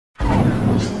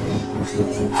I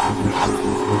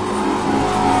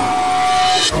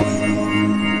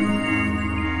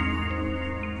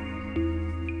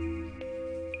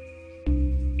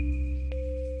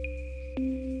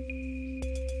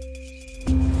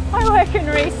work in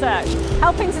research,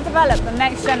 helping to develop the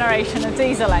next generation of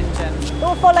diesel engines that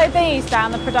will follow these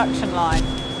down the production line.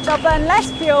 They'll burn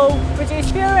less fuel, produce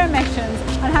fewer emissions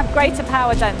and have greater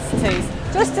power densities,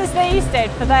 just as these did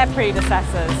for their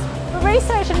predecessors. But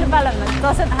research and development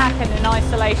doesn't happen in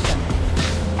isolation.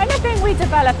 Anything we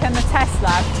develop in the test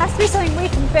lab has to be something we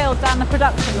can build down the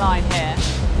production line here.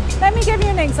 Let me give you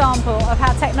an example of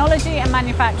how technology and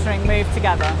manufacturing move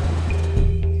together.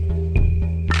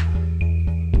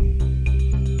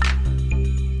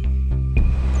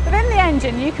 Within the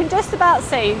engine, you can just about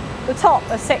see the top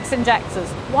of 6 injectors,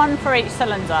 one for each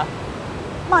cylinder,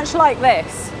 much like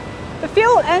this. The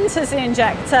fuel enters the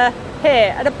injector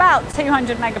here at about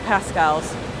 200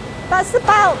 megapascals. That's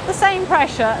about the same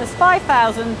pressure as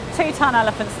 5,000 two-ton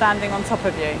elephants standing on top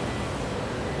of you.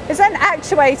 It's then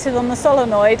actuated on the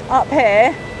solenoid up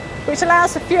here, which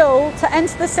allows the fuel to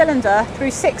enter the cylinder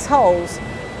through 6 holes,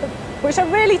 which are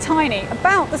really tiny,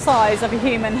 about the size of a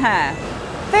human hair.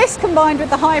 This, combined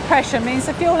with the high pressure, means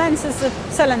the fuel enters the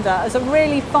cylinder as a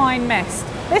really fine mist.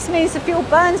 This means the fuel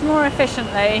burns more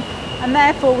efficiently and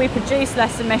therefore we produce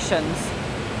less emissions.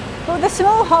 But with the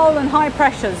small hole and high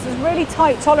pressures, there's really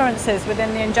tight tolerances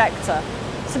within the injector,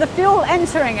 so the fuel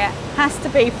entering it has to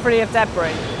be free of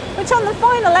debris, which on the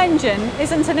final engine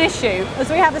isn't an issue as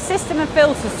we have a system of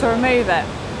filters to remove it.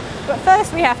 But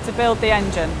first we have to build the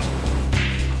engine.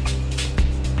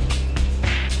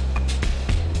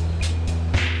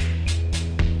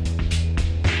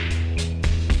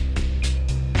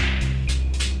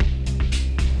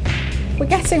 We're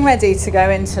getting ready to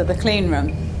go into the clean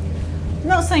room.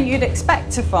 Not something you'd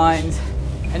expect to find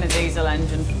in a diesel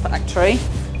engine factory,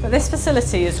 but this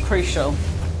facility is crucial.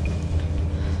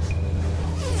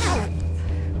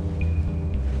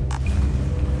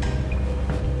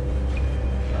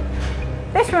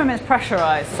 This room is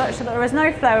pressurised such that there is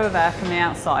no flow of air from the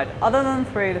outside other than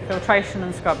through the filtration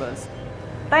and scrubbers.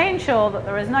 They ensure that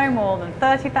there is no more than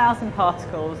 30,000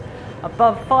 particles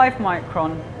above 5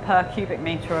 micron per cubic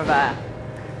metre of air.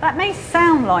 That may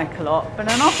sound like a lot, but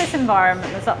in an office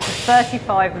environment there's up to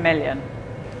 35 million.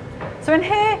 So in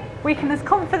here we can as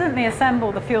confidently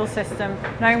assemble the fuel system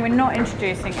knowing we're not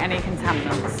introducing any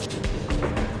contaminants.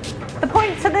 The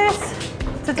point to this,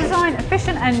 to design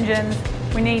efficient engines,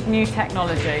 we need new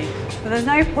technology, but there's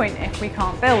no point if we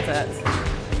can't build it.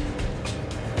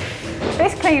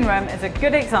 This clean room is a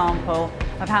good example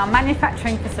of how a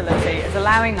manufacturing facility is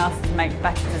allowing us to make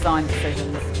better design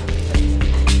decisions.